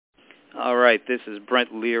All right, this is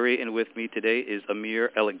Brent Leary, and with me today is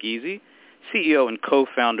Amir Elagizi, CEO and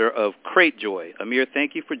co-founder of Cratejoy. Amir,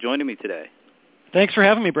 thank you for joining me today. Thanks for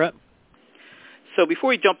having me, Brett. So before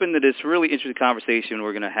we jump into this really interesting conversation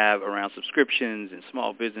we're going to have around subscriptions and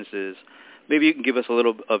small businesses, maybe you can give us a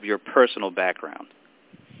little of your personal background.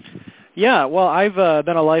 Yeah, well, I've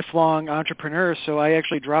been a lifelong entrepreneur, so I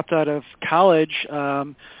actually dropped out of college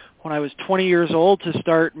when I was 20 years old to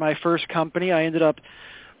start my first company. I ended up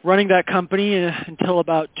running that company until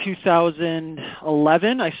about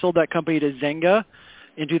 2011. I sold that company to Zynga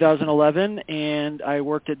in 2011, and I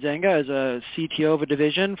worked at Zynga as a CTO of a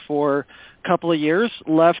division for a couple of years,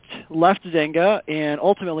 left Zynga, and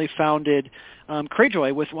ultimately founded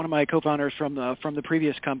Cratejoy with one of my co-founders from the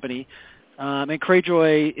previous company. And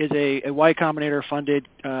Cratejoy is a Y Combinator funded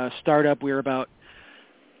startup. We're about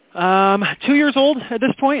 2 years old at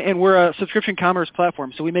this point, and we're a subscription commerce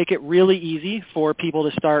platform. So we make it really easy for people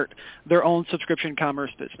to start their own subscription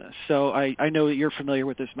commerce business. So I know that you're familiar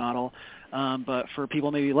with this model, but for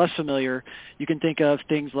people maybe less familiar, you can think of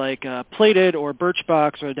things like Plated or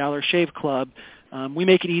Birchbox or Dollar Shave Club. We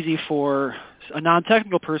make it easy for a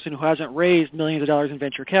non-technical person who hasn't raised millions of dollars in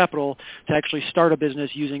venture capital to actually start a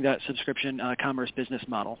business using that subscription commerce business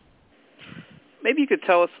model. Maybe you could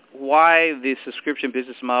tell us why the subscription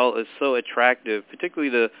business model is so attractive, particularly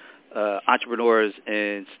to entrepreneurs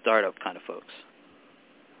and startup kind of folks.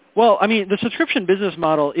 Well, I mean, the subscription business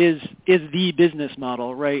model is the business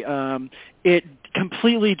model, right? It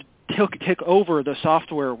completely took over the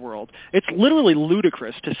software world. It's literally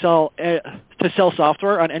ludicrous to sell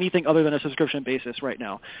software on anything other than a subscription basis right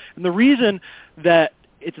now. And the reason that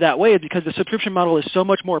it's that way is because the subscription model is so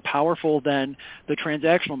much more powerful than the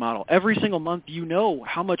transactional model. Every single month you know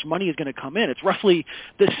how much money is going to come in. It's roughly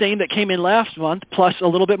the same that came in last month plus a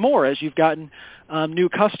little bit more as you've gotten new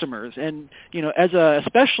customers. And you know,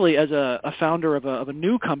 especially as a founder of a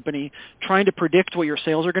new company, trying to predict what your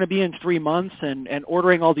sales are going to be in 3 months and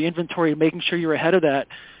ordering all the inventory and making sure you're ahead of that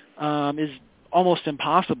is almost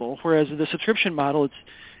impossible. Whereas the subscription model,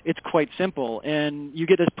 it's quite simple, and you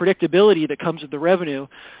get this predictability that comes with the revenue.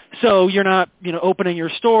 So you're not, opening your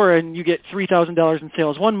store and you get $3,000 in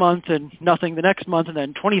sales one month and nothing the next month, and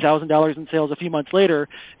then $20,000 in sales a few months later,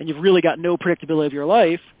 and you've really got no predictability of your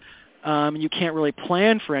life, and you can't really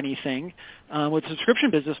plan for anything. With the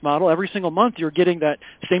subscription business model, every single month you're getting that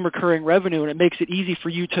same recurring revenue, and it makes it easy for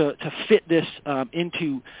you to fit this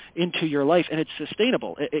into your life, and it's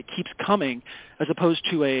sustainable. It keeps coming, as opposed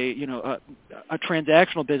to a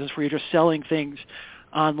transactional business where you're just selling things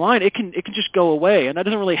online. It can just go away, and that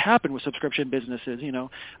doesn't really happen with subscription businesses.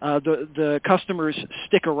 The customers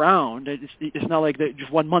stick around. It's not like that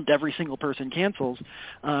just 1 month every single person cancels.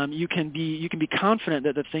 You can be confident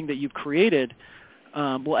that the thing that you've created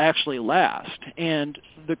will actually last. And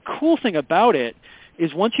the cool thing about it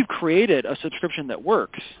is once you've created a subscription that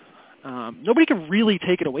works, nobody can really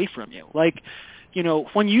take it away from you. Like,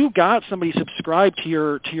 when you got somebody subscribed to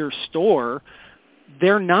your store,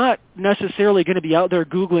 they're not necessarily going to be out there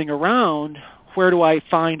Googling around, where do I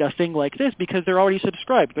find a thing like this? Because they're already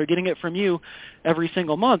subscribed. They're getting it from you every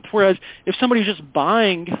single month. Whereas if somebody's just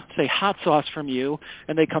buying, say, hot sauce from you,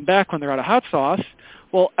 and they come back when they're out of hot sauce,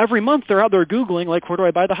 well, every month they're out there Googling, like, where do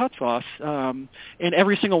I buy the hot sauce? And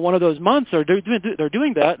every single one of those months they're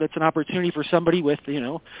doing that. That's an opportunity for somebody with,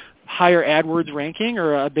 higher AdWords ranking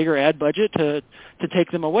or a bigger ad budget to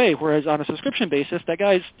take them away. Whereas on a subscription basis, that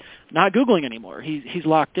guy's not Googling anymore. He's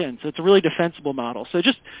locked in. So it's a really defensible model. So it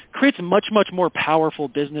just creates much, much more powerful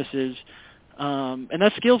businesses. And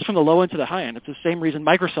that scales from the low end to the high end. It's the same reason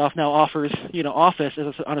Microsoft now offers, Office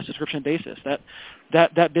on a subscription basis.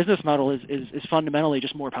 That business model is fundamentally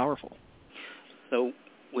just more powerful. So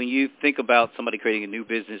when you think about somebody creating a new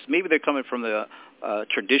business, maybe they're coming from the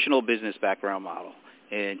traditional business background model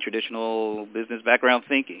and traditional business background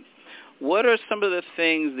thinking. What are some of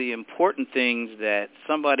the important things that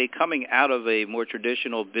somebody coming out of a more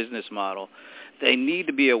traditional business model they need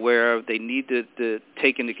to be aware of, they need to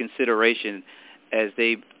take into consideration as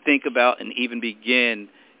they think about and even begin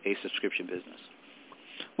a subscription business?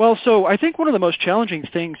 Well, so I think one of the most challenging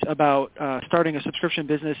things about starting a subscription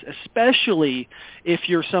business, especially if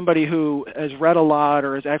you're somebody who has read a lot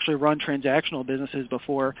or has actually run transactional businesses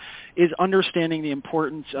before, is understanding the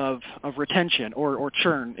importance of retention or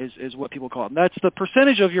churn is what people call it. And that's the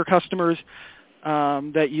percentage of your customers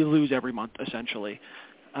that you lose every month, essentially.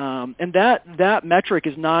 And that metric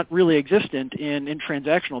is not really existent in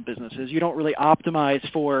transactional businesses. You don't really optimize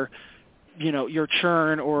for your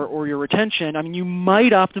churn or your retention. I mean, you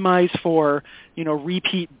might optimize for,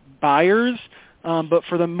 repeat buyers, But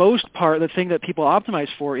for the most part, the thing that people optimize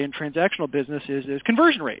for in transactional business is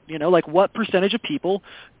conversion rate. Like what percentage of people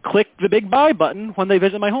click the big buy button when they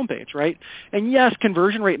visit my homepage, right? And yes,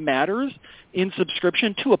 conversion rate matters in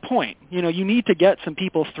subscription to a point. You need to get some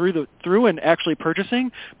people through and actually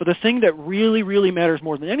purchasing, but the thing that really, really matters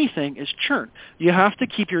more than anything is churn. You have to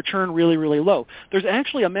keep your churn really, really low. There's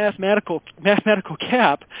actually a mathematical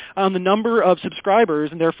cap on the number of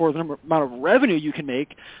subscribers and therefore the amount of revenue you can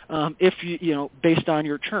make if based on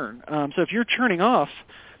your churn. So if you're churning off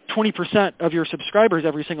 20% of your subscribers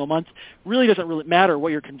every single month, really doesn't really matter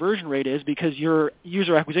what your conversion rate is, because your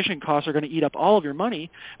user acquisition costs are going to eat up all of your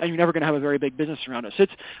money, and you're never going to have a very big business around it. So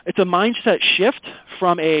it's a mindset shift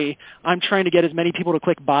from I'm trying to get as many people to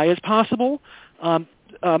click buy as possible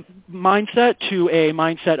mindset to a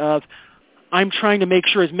mindset of I'm trying to make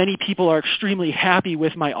sure as many people are extremely happy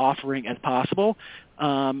with my offering as possible,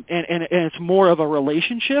 and it's more of a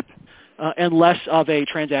relationship and less of a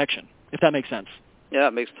transaction, if that makes sense. Yeah,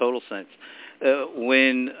 it makes total sense.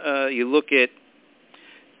 When you look at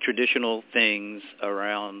traditional things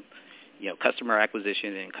around, customer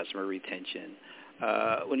acquisition and customer retention,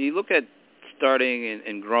 when you look at starting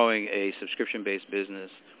and growing a subscription-based business,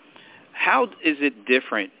 how is it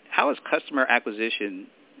different? How is customer acquisition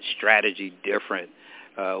strategy different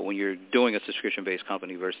when you're doing a subscription-based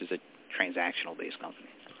company versus a transactional-based company?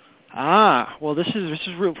 Well, this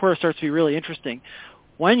is where it starts to be really interesting.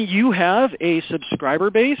 When you have a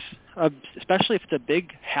subscriber base, especially if it's a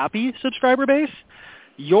big, happy subscriber base,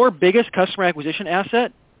 your biggest customer acquisition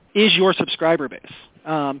asset is your subscriber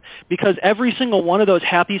base. Because every single one of those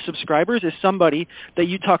happy subscribers is somebody that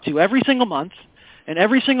you talk to every single month, and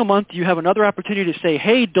every single month you have another opportunity to say,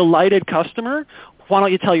 hey, delighted customer, why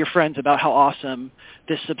don't you tell your friends about how awesome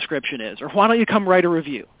this subscription is? Or why don't you come write a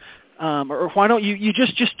review? Or why don't you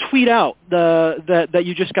just tweet out that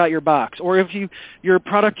you just got your box? Or if your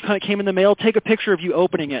product kind of came in the mail, take a picture of you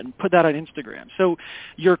opening it and put that on Instagram. So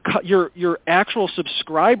your actual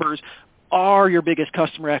subscribers are your biggest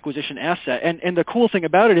customer acquisition asset. And the cool thing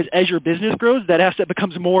about it is as your business grows, that asset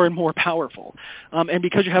becomes more and more powerful. And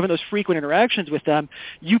because you're having those frequent interactions with them,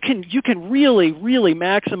 you can really, really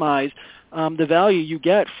maximize the value you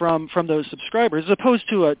get from those subscribers, as opposed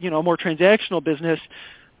to a more transactional business.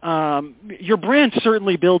 Your brand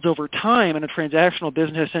certainly builds over time in a transactional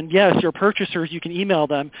business, and yes, your purchasers, you can email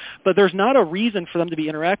them, but there's not a reason for them to be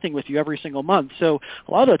interacting with you every single month. So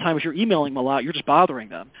a lot of the time, if you're emailing them a lot, you're just bothering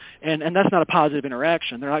them, and that's not a positive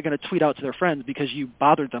interaction. They're not going to tweet out to their friends because you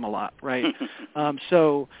bothered them a lot, right?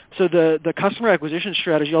 So the customer acquisition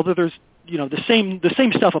strategy, although there's the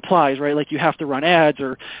same stuff applies, right? Like you have to run ads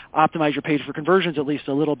or optimize your page for conversions at least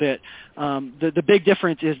a little bit. The big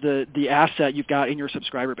difference is the asset you've got in your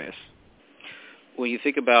subscriber base. When you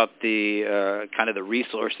think about the kind of the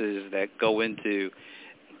resources that go into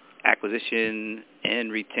acquisition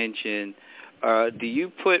and retention, do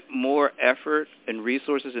you put more effort and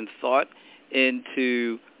resources and thought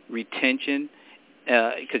into retention?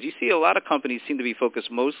 Because you see a lot of companies seem to be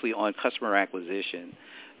focused mostly on customer acquisition.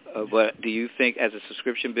 But do you think as a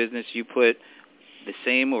subscription business you put the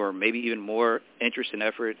same or maybe even more interest and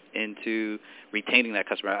effort into retaining that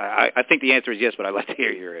customer? I think the answer is yes, but I'd like to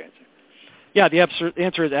hear your answer. Yeah, the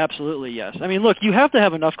answer is absolutely yes. I mean, look, you have to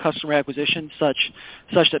have enough customer acquisition such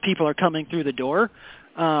that people are coming through the door.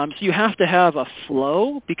 So you have to have a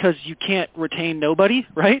flow because you can't retain nobody,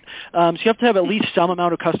 right? So you have to have at least some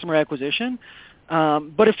amount of customer acquisition.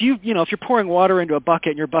 But if you're pouring water into a bucket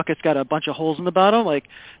and your bucket's got a bunch of holes in the bottom, like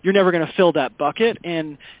you're never going to fill that bucket.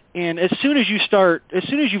 And as soon as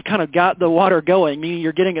you've kind of got the water going, meaning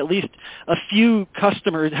you're getting at least a few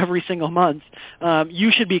customers every single month,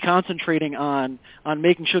 you should be concentrating on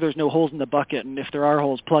making sure there's no holes in the bucket, and if there are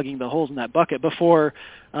holes, plugging the holes in that bucket before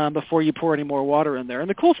you pour any more water in there. And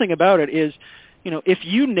the cool thing about it is, if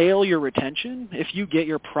you nail your retention, if you get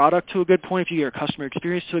your product to a good point, if you get your customer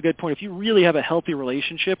experience to a good point, if you really have a healthy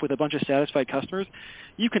relationship with a bunch of satisfied customers,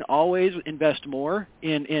 you can always invest more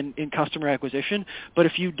in customer acquisition. But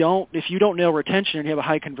if you don't nail retention and you have a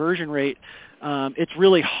high conversion rate, it's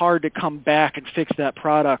really hard to come back and fix that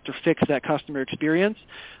product or fix that customer experience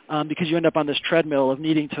because you end up on this treadmill of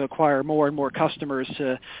needing to acquire more and more customers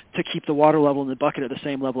to keep the water level in the bucket at the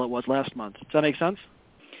same level it was last month. Does that make sense?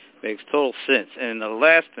 Makes total sense. And the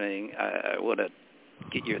last thing I want to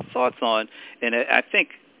get your thoughts on, and I think,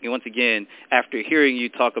 once again, after hearing you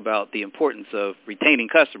talk about the importance of retaining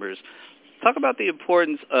customers, talk about the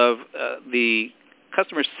importance of the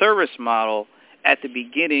customer service model at the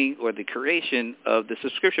beginning or the creation of the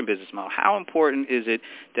subscription business model. How important is it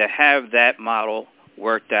to have that model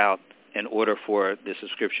worked out in order for the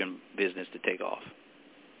subscription business to take off?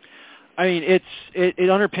 I mean, it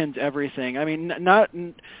underpins everything. I mean, not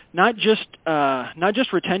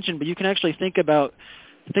just retention, but you can actually think about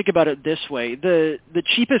it this way. The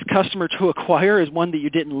cheapest customer to acquire is one that you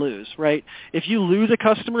didn't lose, right? If you lose a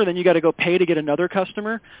customer, then you got to go pay to get another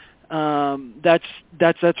customer. That's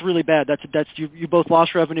really bad. That's you both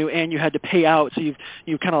lost revenue and you had to pay out, so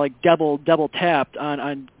you've kind of like double tapped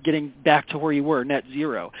on getting back to where you were, net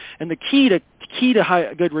zero. And the key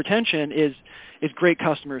to good retention is great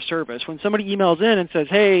customer service. When somebody emails in and says,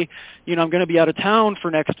 "Hey, I'm going to be out of town for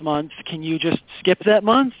next month. Can you just skip that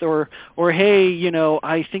month?" Or "Hey,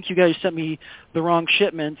 I think you guys sent me the wrong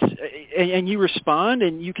shipments," and you respond,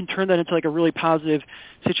 and you can turn that into like a really positive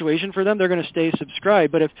situation for them. They're going to stay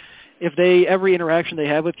subscribed. But if every interaction they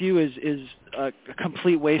have with you is a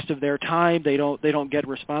complete waste of their time, they don't get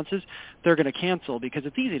responses, they're going to cancel because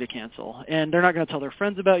it's easy to cancel, and they're not going to tell their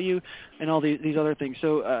friends about you and all these other things.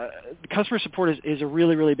 So customer support is a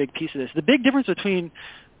really, really big piece of this. The big difference between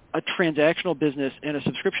a transactional business and a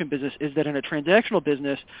subscription business is that in a transactional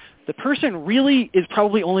business, the person really is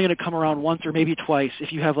probably only going to come around once or maybe twice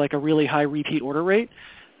if you have like a really high repeat order rate.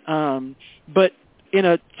 But in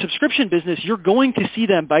a subscription business, you're going to see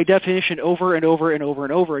them by definition over and over and over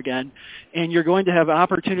and over again, and you're going to have an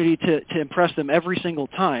opportunity to impress them every single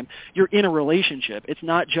time. You're in a relationship. It's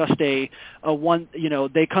not just a one,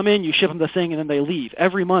 they come in, you ship them the thing, and then they leave.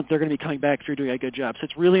 Every month they're going to be coming back if you're doing a good job. So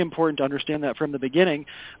it's really important to understand that from the beginning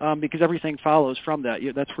because everything follows from that.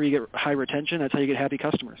 That's where you get high retention. That's how you get happy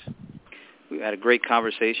customers. We had a great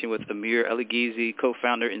conversation with Amir Elighizi,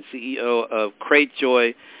 co-founder and CEO of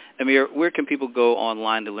Cratejoy. Amir, where can people go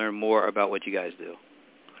online to learn more about what you guys do?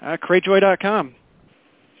 Cratejoy.com.